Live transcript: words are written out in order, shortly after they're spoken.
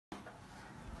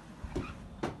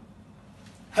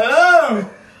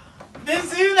Didn't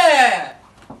see that!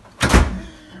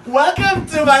 Welcome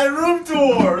to my room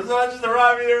tour! So I just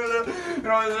arrived here.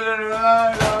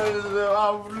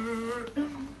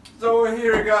 So over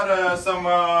here you got some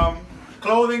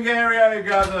clothing area, you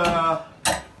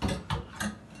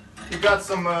got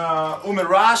some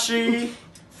umerashi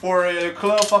for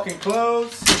fucking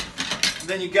clothes.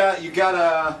 Then you got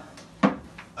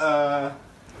a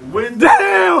window.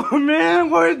 Damn, man,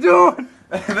 what are you doing?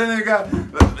 And then you got,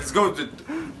 let's go to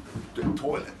the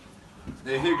toilet.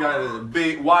 Then here you got a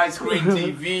big widescreen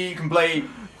TV. You can play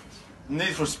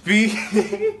Need for Speed.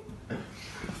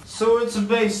 So it's a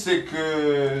basic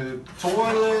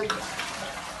toilet.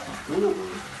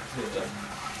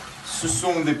 Ce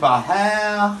sont des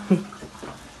pareils.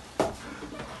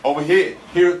 Over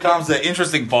here comes the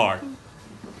interesting part.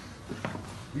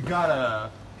 You got a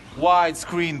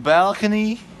widescreen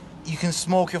balcony. You can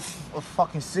smoke a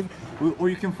fucking cigarette, or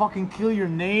you can fucking kill your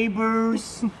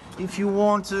neighbors if you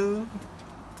want to.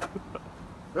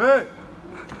 Hey!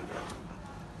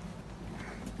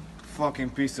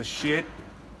 Fucking piece of shit.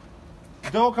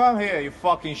 Don't come here, you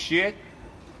fucking shit.